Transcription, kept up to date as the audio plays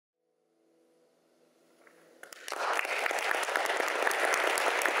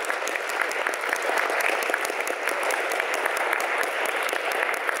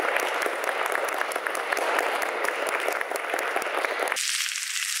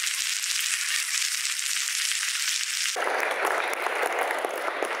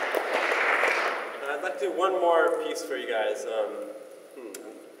do one more piece for you guys. I'm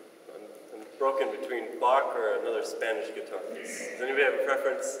broken between Bach or another Spanish guitar piece. Does anybody have a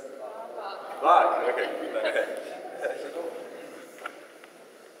preference? Bach. Okay.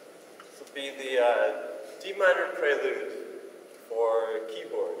 This will be the D minor prelude for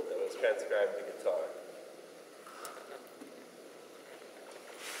keyboard that was transcribed to guitar.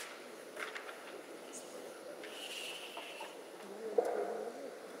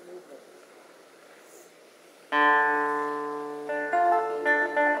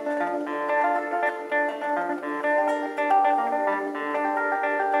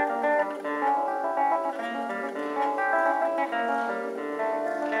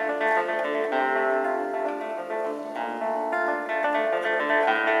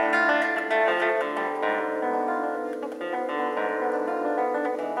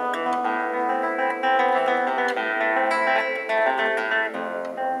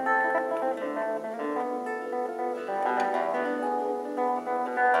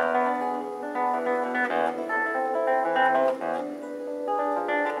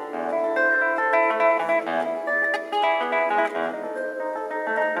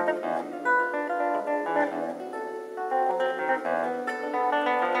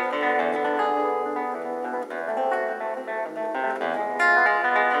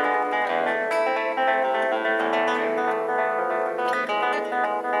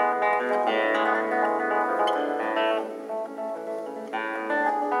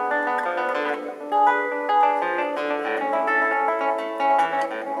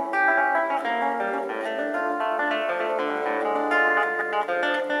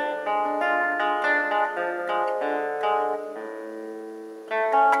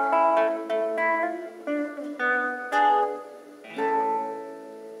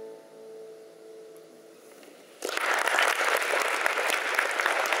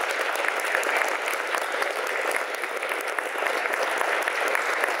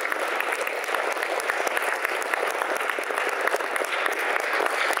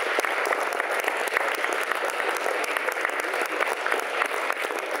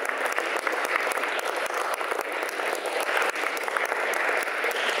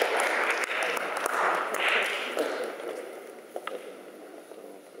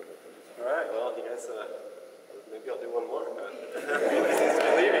 Maybe I'll do one more.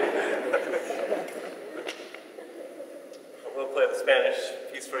 We'll play the Spanish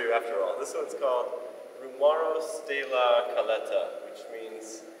piece for you after all. This one's called Rumoros de la Caleta, which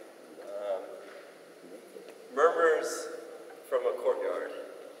means murmurs from a courtyard.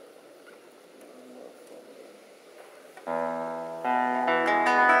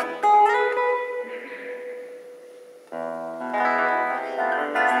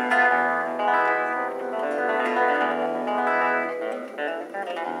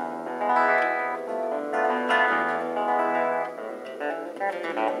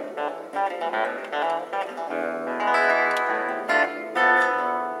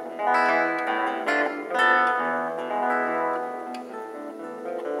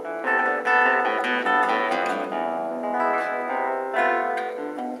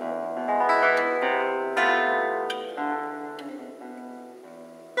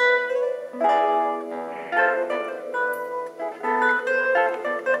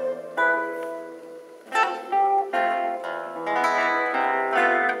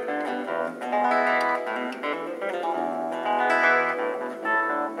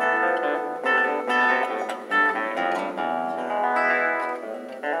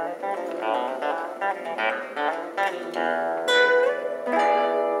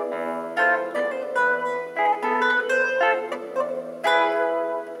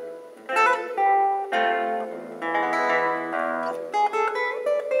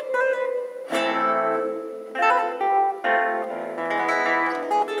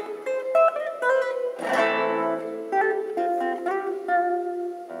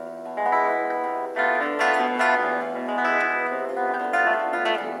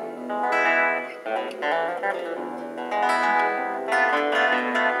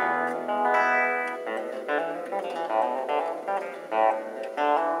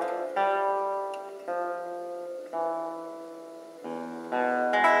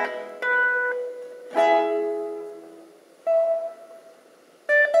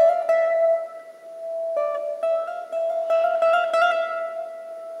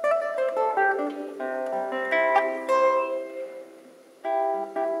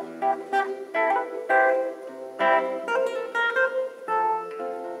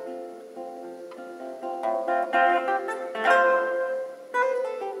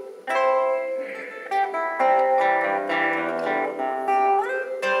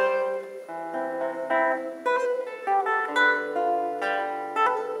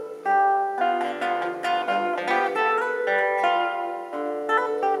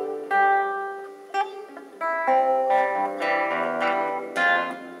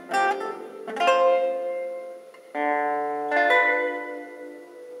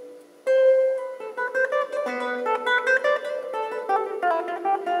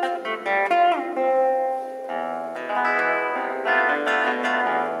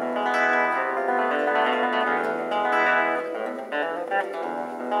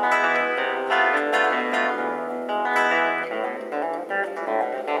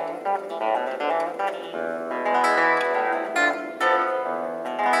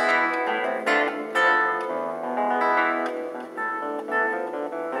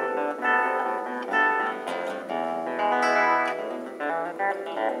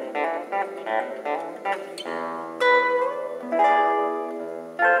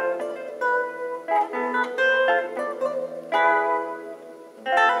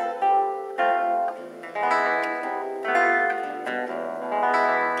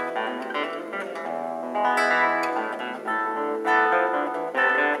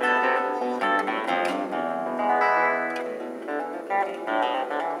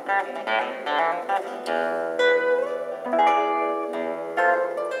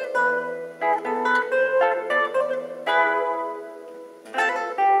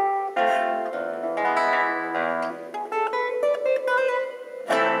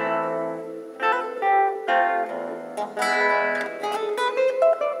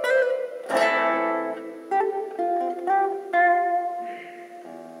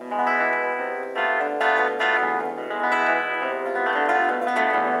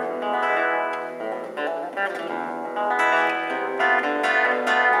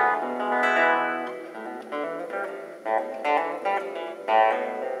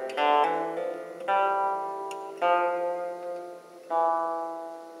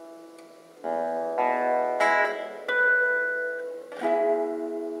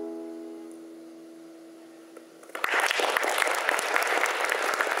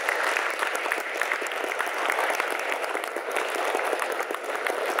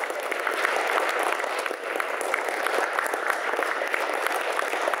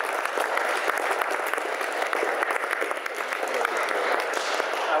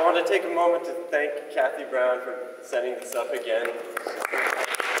 I want to take a moment to thank Kathy Brown for setting this up again. It's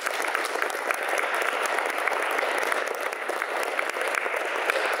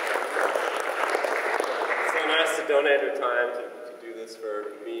so nice to donate her time to do this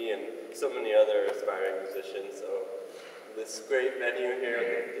for me and so many other aspiring musicians. So this great venue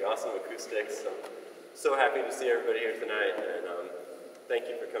here, the awesome acoustics. I'm so happy to see everybody here tonight, and thank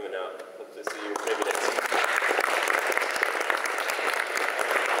you for coming out. Hope to see you maybe next week.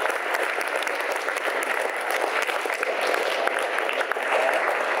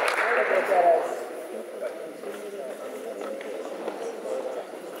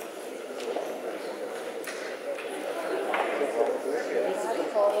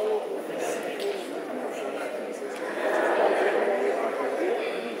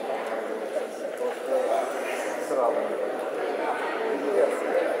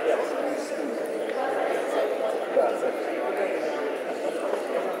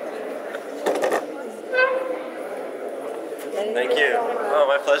 Thank you. Oh,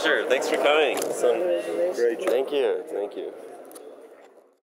 my pleasure. Thanks for coming. Great. Thank you. Thank you.